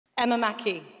Emma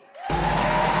Mackey.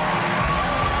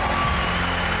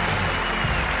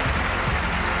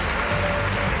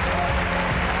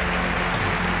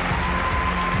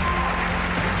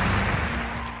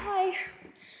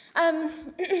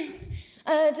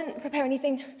 Didn't prepare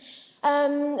anything.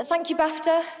 Thank you,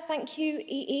 Bafta. Thank you,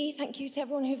 EE. Thank you to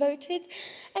everyone who voted.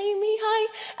 Aimee,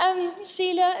 hi.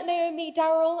 Sheila, Naomi,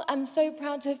 Daryl, I'm so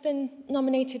proud to have been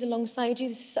nominated alongside you.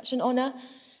 This is such an honour.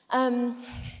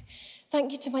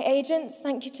 Thank you to my agents.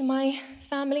 Thank you to my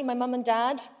family, my mum and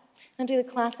dad. I do the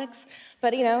classics,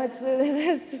 but you know, it's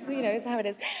how it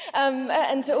is.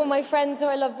 And to all my friends who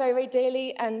I love very, very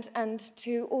dearly, and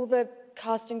to all the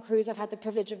cast and crews I've had the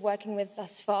privilege of working with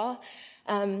thus far.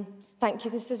 Thank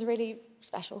you, this is really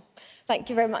special. Thank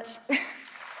you very much.